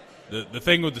 the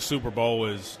thing with the Super Bowl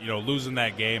is, losing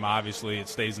that game, obviously it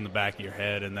stays in the back of your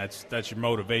head, and that's your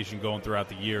motivation going throughout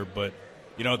the year. But,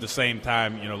 at the same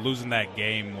time, losing that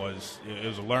game was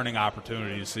a learning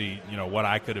opportunity to see, what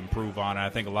I could improve on. And I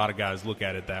think a lot of guys look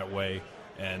at it that way.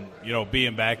 And,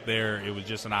 being back there, it was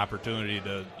just an opportunity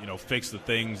to, fix the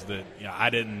things that, I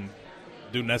didn't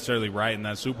do necessarily right in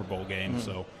that Super Bowl game.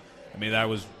 So, I mean, that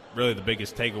was really the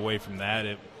biggest takeaway from that.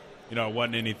 It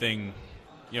wasn't anything,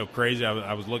 crazy.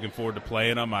 I was looking forward to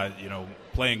playing them.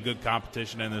 Playing good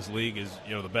competition in this league is,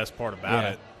 the best part about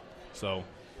it. So,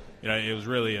 it was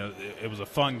really it was a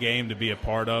fun game to be a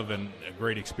part of and a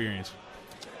great experience.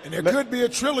 And there could be a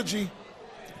trilogy.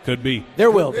 Could be.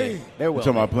 There will be. There will. We're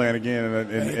talking about playing again.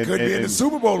 It could be in the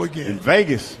Super Bowl again. In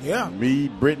Vegas. Yeah. Me,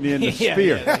 Brittany, and the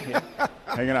Sphere.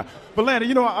 Hanging out. But,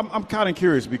 Landon, I'm kind of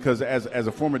curious because as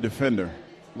a former defender,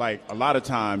 like a lot of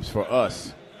times for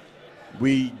us,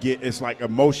 it's like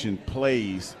emotion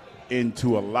plays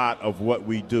into a lot of what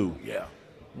we do. Yeah.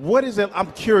 What is it?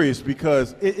 I'm curious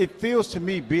because it feels to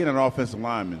me, being an offensive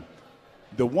lineman,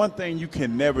 the one thing you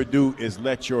can never do is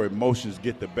let your emotions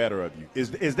get the better of you.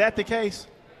 Is that the case?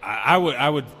 I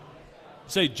would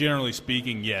say, generally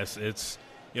speaking, yes. It's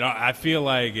I feel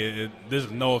like this is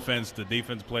no offense to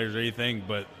defense players or anything,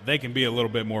 but they can be a little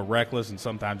bit more reckless, and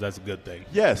sometimes that's a good thing.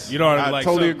 Yes, I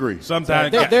totally agree.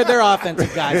 Sometimes they're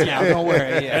offensive guys now. Don't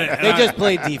worry. Yeah. They just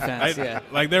play defense.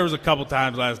 Like there was a couple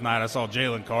times last night I saw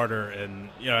Jalen Carter, and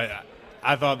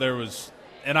I thought there was.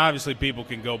 And obviously, people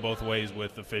can go both ways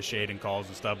with officiating calls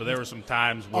and stuff. But there were some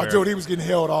times where, dude, he was getting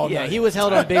held all night. Yeah, he was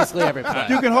held on basically every play.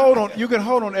 You can hold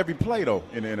on every play though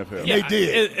in the NFL. Yeah, they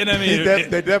did, and I mean,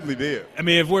 they definitely did. I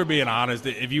mean, if we're being honest,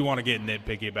 if you want to get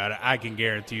nitpicky about it, I can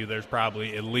guarantee you there's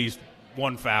probably at least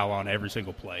one foul on every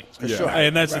single play. For sure.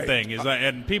 And that's the thing is,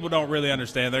 and people don't really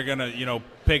understand. They're gonna,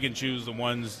 pick and choose the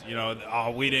ones,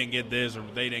 we didn't get this or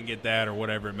they didn't get that or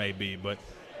whatever it may be, but.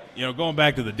 Going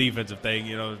back to the defensive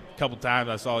thing, a couple times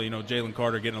I saw, Jalen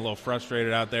Carter getting a little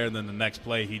frustrated out there, and then the next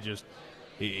play he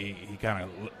he kind of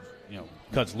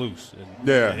cuts loose. And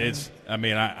Yeah.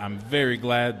 I'm very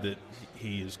glad that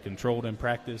he is controlled in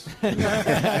practice because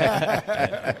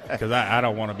I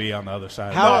don't want to be on the other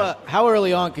side. How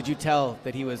early on could you tell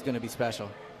that he was going to be special?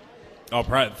 Oh,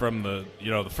 probably from the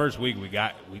first week he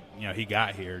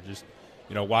got here, just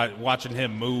watching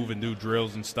him move and do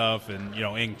drills and stuff, and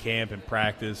in camp and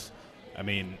practice. I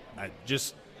mean,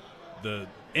 just the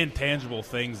intangible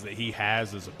things that he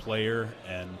has as a player,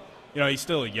 and he's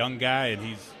still a young guy, and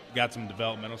he's got some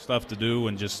developmental stuff to do,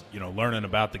 and just learning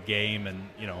about the game, and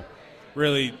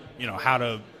really how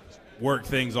to work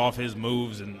things off his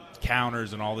moves and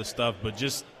counters and all this stuff. But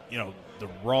just the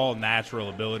raw natural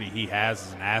ability he has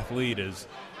as an athlete is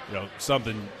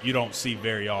something you don't see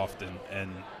very often, and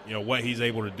what he's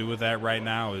able to do with that right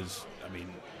now is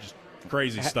just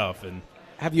crazy stuff. And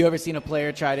have you ever seen a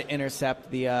player try to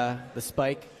intercept the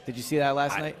spike? Did you see that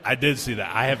last night? I did see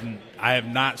that. I have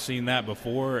not seen that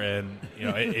before, and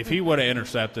if he would have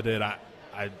intercepted it,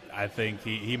 I think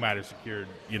he might have secured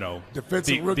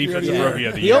defensive rookie of the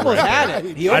year. He almost had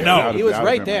it. I know. He was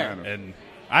right there. And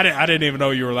I didn't even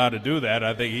know you were allowed to do that.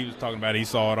 I think he was talking about he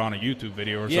saw it on a YouTube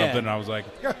video or something. And I was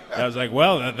like,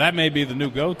 well, that may be the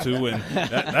new go-to, and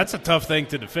that's a tough thing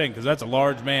to defend because that's a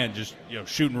large man just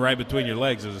shooting right between your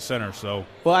legs as a center. So,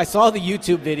 well, I saw the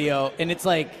YouTube video, and it's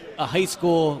like a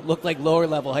looked like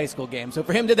lower-level high school game. So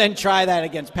for him to then try that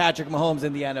against Patrick Mahomes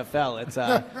in the NFL,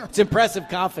 it's impressive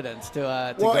confidence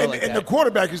to go like that. And the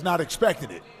quarterback is not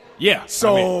expecting it. Yeah.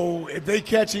 So if they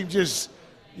catch him just,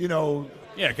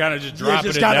 yeah, kind of just dropping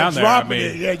it down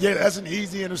there. Yeah, that's an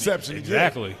easy interception.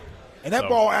 Exactly. And that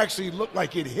ball actually looked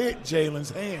like it hit Jalen's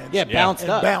hands. Yeah, bounced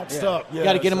up. Yeah. You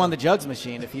got to get him on the jugs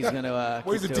machine if he's going to.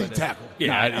 Well, he's a D tackle.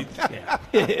 Yeah.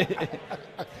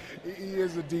 He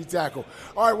is a D tackle.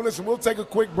 All right, well, listen, we'll take a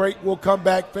quick break. We'll come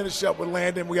back, finish up with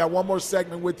Landon. We got one more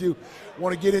segment with you.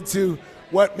 Want to get into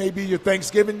what may be your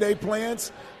Thanksgiving Day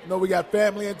plans. We got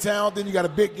family in town. Then you got a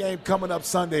big game coming up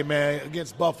Sunday, man,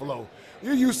 against Buffalo.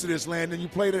 You're used to this, Landon. You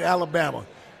played at Alabama.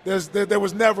 There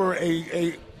was never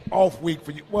a off week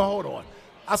for you. Well, hold on.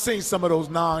 I seen some of those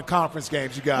non-conference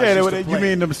games you guys used to play. You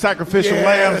mean the sacrificial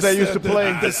lambs they used to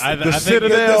play? The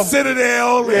Citadel. The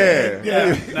Citadel.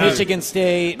 Yeah. Michigan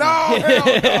State. No,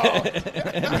 hell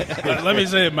no. Let me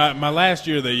say, my last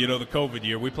year, the COVID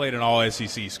year, we played an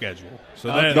all-SEC schedule. So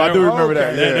I do remember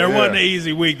that. There wasn't an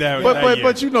easy week that year.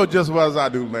 But you know just as well as I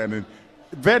do, Landon.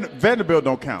 Vanderbilt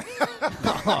don't count.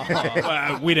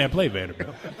 We didn't play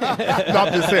Vanderbilt. No,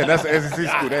 I'm just saying that's an SEC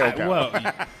school. They don't count. Well,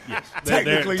 yes,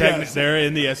 technically, yes. They're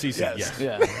in the SEC. Yes.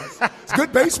 Yeah. It's a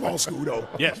good baseball school, though.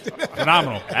 Yes,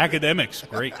 phenomenal. Academics,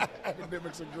 great.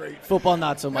 Academics are great. Football,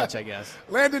 not so much, I guess.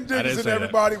 Landon Dickerson,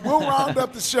 everybody. We'll round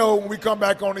up the show when we come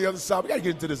back on the other side. We got to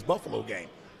get into this Buffalo game.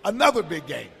 Another big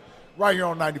game right here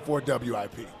on 94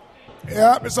 WIP.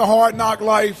 Yeah, it's a hard knock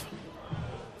life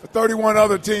for 31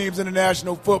 other teams in the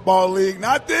National Football League.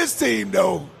 Not this team,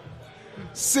 though.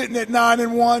 Sitting at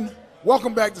 9-1.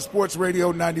 Welcome back to Sports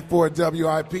Radio 94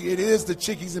 WIP. It is the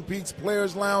Chickies and Pete's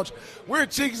Players Lounge. We're at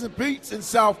Chickies and Pete's in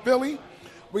South Philly.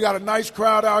 We got a nice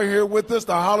crowd out here with us.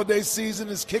 The holiday season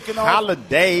is kicking off.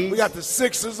 Holidays. We got the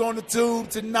Sixers on the tube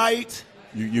tonight.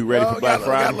 You ready for Black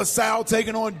Friday? We got LaSalle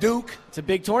taking on Duke. It's a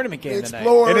big tournament game tonight.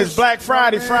 And it's Black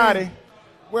Friday.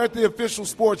 We're at the official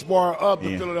sports bar of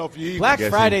the Philadelphia Eagles. Black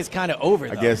Friday's kind of over,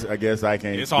 though. I guess I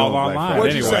can't. It's all online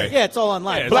anyway. Yeah, it's all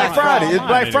online. Yeah,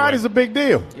 Black Friday's a big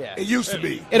deal. Yeah. It used to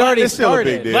be. It already It's still a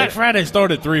started. big deal. Black Friday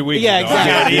started 3 weeks Yeah, ago.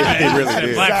 exactly. It really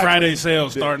did. Black Friday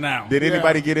sales start now. Did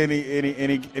anybody get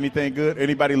anything good?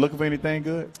 Anybody looking for anything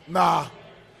good? Nah.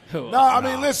 I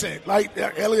mean, listen, like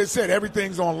Elliot said,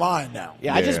 everything's online now.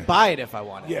 Yeah, I just buy it if I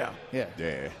want it. Yeah.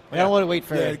 I don't want to wait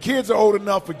for the kids are old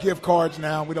enough for gift cards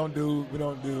now. We don't do.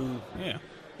 Yeah.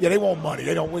 Yeah, they want money.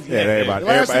 They don't. Everybody. The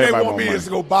last thing they want want me money. is to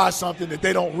go buy something that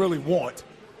they don't really want.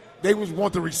 They just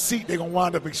want the receipt. They're gonna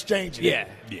wind up exchanging. Yeah.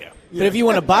 Yeah. But if you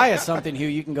want to buy us something, Hugh,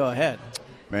 you can go ahead.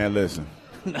 Man, listen.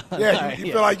 Yeah,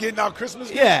 you feel like getting out Christmas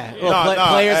gifts? Yeah.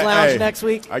 Players Lounge next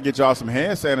week. I get y'all some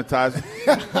hand sanitizer.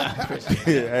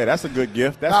 Hey, that's a good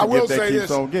gift. That's I a will gift that say keeps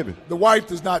this: on giving. the wife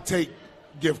does not take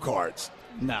gift cards.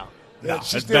 No. She that's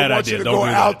still bad wants idea. you to Don't go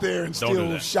do out that. there and Don't do still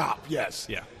that. shop. Yes.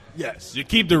 Yeah. Yes. You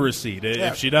keep the receipt. Yeah.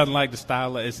 If she doesn't like the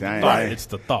style, it's the I thought. ain't- It's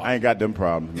the thought. I ain't got them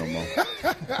problems no more.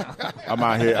 I'm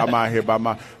out here by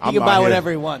my. He can buy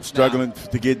whatever he wants now. Struggling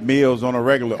to get meals on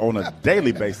a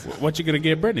daily basis. What you gonna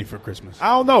get Brittany for Christmas? I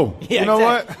don't know. Yeah, you know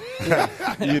what?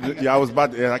 I was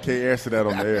about to. I can't answer that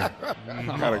on the air.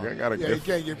 Gotta Yeah, you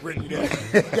can't get Brittany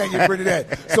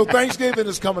that. So Thanksgiving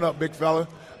is coming up, big fella.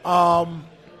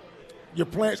 your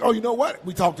plans. Oh, you know what?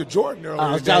 We talked to Jordan earlier.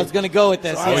 I was going to go with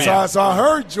this. So I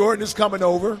heard Jordan is coming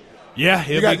over. Yeah,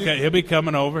 he'll be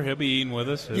coming over. He'll be eating with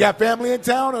us. You got family in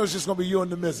town, or it's just going to be you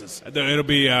and the missus? It'll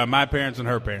be my parents and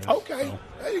her parents. Okay, so.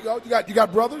 There you go. You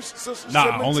got brothers, sisters? Nah,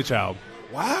 siblings? only child.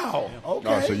 Wow. Okay.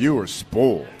 Oh, so you were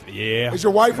spoiled. Yeah. Is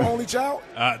your wife an only child?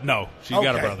 No, she's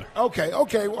got a brother.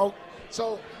 Okay. Well,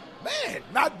 so, man,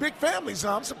 not big families,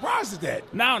 huh? I'm surprised at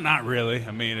that. No, not really.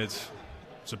 I mean, it's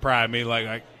surprised me. Like,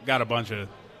 I got a bunch of,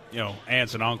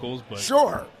 aunts and uncles, but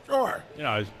Sure.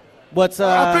 What's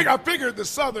I figured the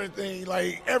Southern thing,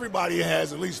 like everybody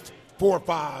has at least 4 or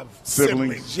 5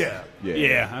 siblings.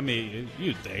 Yeah. I mean,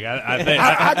 you'd think. I think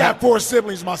I got 4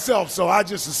 siblings myself, so I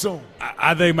just assume.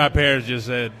 I think my parents just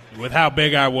said, with how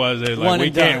big I was, they're like,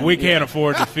 we can't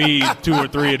afford to feed 2 or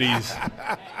 3 of these.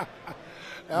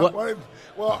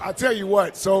 Well, I tell you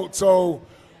what. So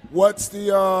what's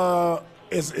the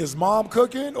is mom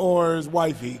cooking or is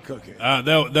wifey cooking?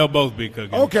 They'll both be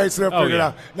cooking. Okay, so they'll figure it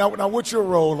out. Now, what's your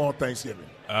role on Thanksgiving?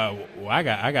 Well, I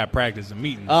got practice and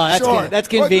meetings. Oh, that's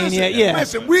convenient.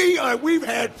 Listen, we've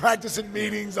had practice and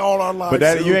meetings all our lives.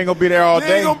 But you ain't gonna be there all day.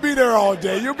 You ain't gonna be there all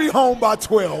day. You'll be home by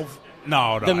 12.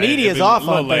 No. The media is off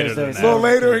on Thursdays. A little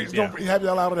later. He's gonna have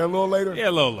y'all out of there a little later. Yeah,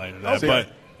 a little later. But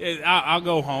I'll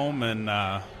go home and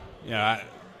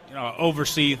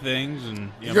oversee things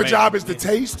and. Your job is to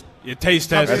taste. Yeah, taste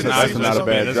testing. That's not a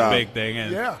bad job. That's a big thing.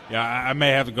 And, I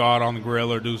may have to go out on the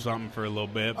grill or do something for a little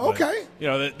bit. But, okay.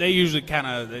 They usually kind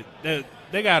of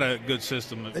they got a good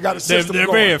system. They got a system. They're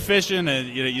very efficient, and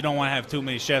you don't want to have too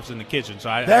many chefs in the kitchen. So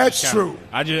that's true.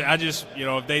 I just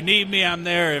if they need me, I'm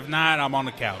there. If not, I'm on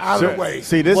the couch. Out of the way.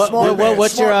 See this.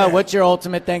 What's your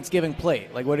ultimate Thanksgiving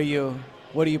plate? Like, what are you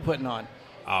putting on?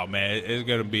 Oh man, it's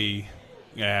gonna be.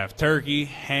 You gotta have turkey,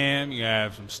 ham. You gotta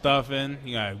have some stuffing.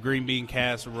 You gotta have green bean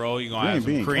casserole. You gonna have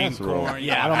some cream corn.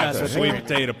 Yeah, I don't mess with sweet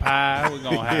potato pie. We're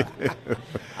gonna have.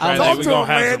 We're gonna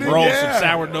have some rolls, some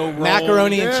sourdough rolls,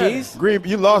 macaroni and cheese.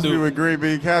 You lost me with green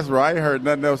bean casserole. I ain't heard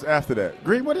nothing else after that.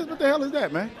 What the hell is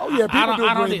that, man? Oh yeah, people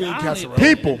do green bean casserole.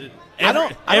 People.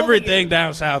 Everything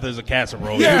down south is a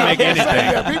casserole. Yeah, you can make anything.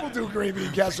 Yeah, people do green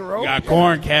bean casserole. You got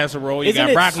corn casserole. You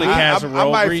got broccoli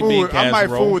casserole. Green bean casserole. I might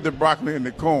fool with the broccoli and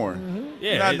the corn. Mm-hmm.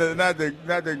 Yeah, not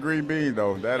the green bean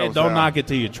though. Don't knock it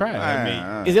till you try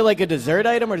it. Is it like a dessert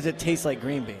item or does it taste like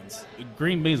green beans?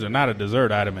 Green beans are not a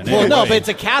dessert item in Well, no, but it's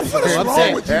a casserole. What's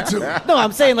wrong with you two? No,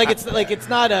 I'm saying it's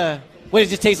not a. What, it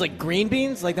just tastes like green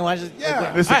beans? Like, then why just?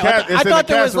 Yeah. I thought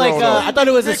there was like I thought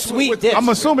it was a sweet dish. I'm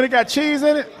assuming it got cheese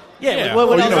in it. Yeah.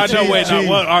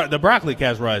 The broccoli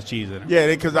casserole has cheese in it. Yeah,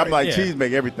 because I'm like, cheese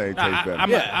make everything taste better.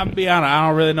 I'm be honest, I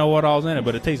don't really know what all's in it,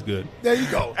 but it tastes good. There you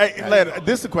go. Hey, Landon,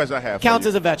 this is the question I have. Counts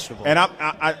as a vegetable. And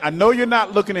I know you're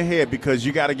not looking ahead because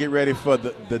you got to get ready for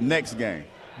the next game.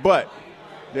 But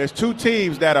there's 2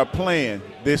 teams that are playing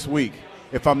this week,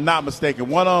 if I'm not mistaken.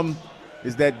 One of them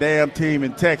is that damn team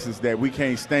in Texas that we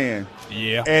can't stand.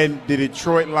 Yeah. And the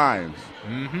Detroit Lions.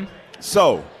 Mm-hmm.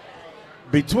 So,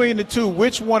 between the two,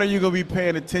 which one are you going to be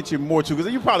paying attention more to?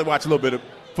 Because you probably watch a little bit of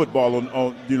football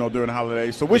on during the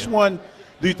holidays. So which one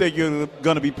do you think you're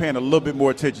going to be paying a little bit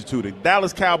more attention to, the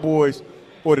Dallas Cowboys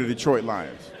or the Detroit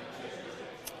Lions?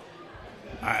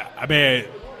 I mean,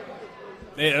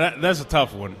 that's a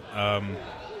tough one.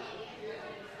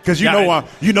 Because you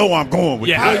know I'm going with.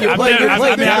 Yeah,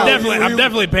 I'm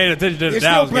definitely paying attention to the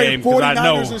Dallas game because I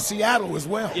know. 49ers in Seattle as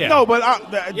well. Yeah. No, but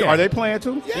are they playing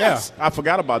too? Yes. Yeah, I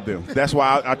forgot about them. That's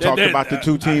why I talked about the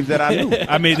 2 teams that I knew.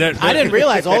 I mean, I didn't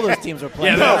realize all those teams were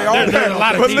playing. Yeah, there's a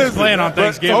lot of teams playing on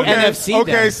Thanksgiving.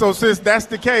 NFC. So since that's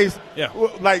the case,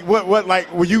 like what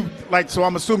like were you like? So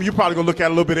I'm assuming you're probably gonna look at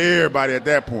a little bit of everybody at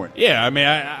that point. Yeah, I mean,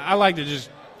 I like to just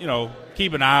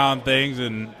keep an eye on things,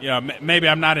 and maybe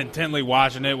I'm not intently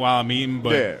watching it while I'm eating,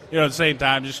 but at the same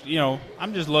time, just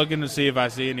I'm just looking to see if I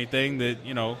see anything that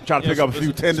try to pick up a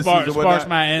few tendencies or whatnot. Sparks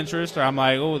my interest, or I'm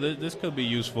like, oh, this could be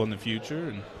useful in the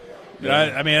future, and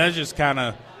I mean that's just kind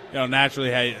of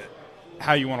naturally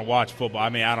how you want to watch football. I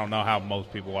mean, I don't know how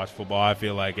most people watch football. I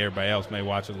feel like everybody else may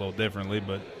watch it a little differently,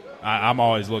 but I'm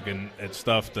always looking at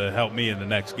stuff to help me in the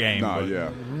next game.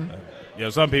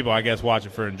 Some people I guess watch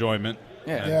it for enjoyment.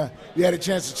 Yeah. You had a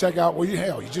chance to check out. Well,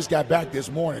 you just got back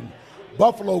this morning.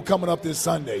 Buffalo coming up this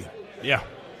Sunday. Yeah.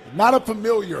 Not a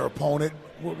familiar opponent.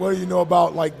 What do you know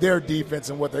about like their defense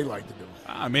and what they like to do?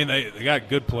 I mean, they got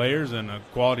good players and a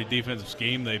quality defensive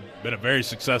scheme. They've been a very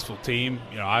successful team.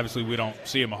 Obviously we don't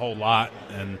see them a whole lot,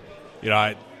 and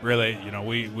I really,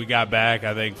 we got back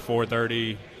I think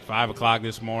 4:30, 5 o'clock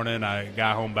this morning. I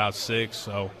got home about 6.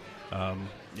 So,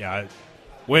 I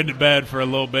went to bed for a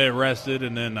little bit, rested,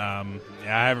 and then I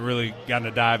haven't really gotten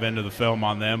to dive into the film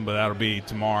on them, but that'll be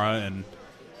tomorrow. And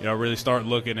really start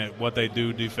looking at what they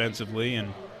do defensively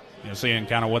and seeing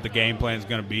kind of what the game plan is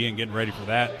going to be and getting ready for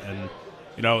that. And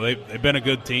they've been a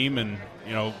good team and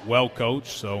well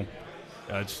coached, so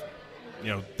it's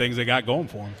things they got going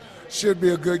for them. Should be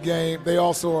a good game. They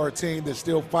also are a team that's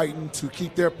still fighting to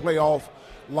keep their playoff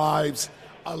lives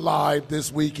alive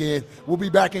this weekend. We'll be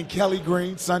back in Kelly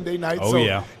Green Sunday night,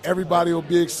 everybody will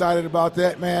be excited about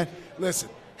that, man. Listen,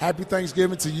 happy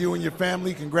Thanksgiving to you and your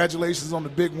family. Congratulations on the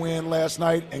big win last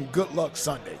night, and good luck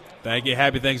Sunday. Thank you.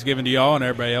 Happy Thanksgiving to y'all and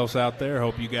everybody else out there.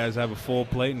 Hope you guys have a full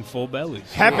plate and full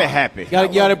bellies. Happy. You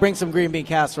got to bring some green bean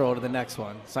casserole to the next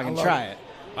one so I can try it.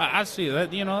 I see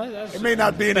that. That's it may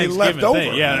not be any left over.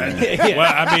 Yeah.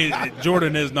 Well, I mean,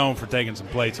 Jordan is known for taking some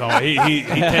plates home. He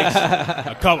takes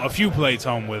a few plates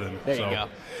home with him. There you go.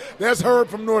 There's Herb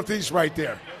from Northeast right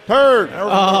there. Herb.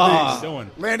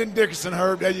 Northeast. Landon Dickerson,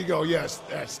 Herb. There you go. Yes.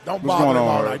 Don't bother him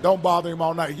all night. Don't bother him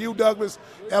all night. Hugh Douglas,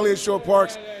 Elliott Shore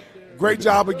Parks. Great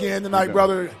job again tonight,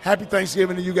 brother. Happy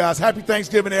Thanksgiving to you guys. Happy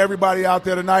Thanksgiving to everybody out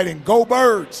there tonight. And go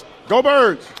Birds. Go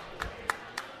Birds.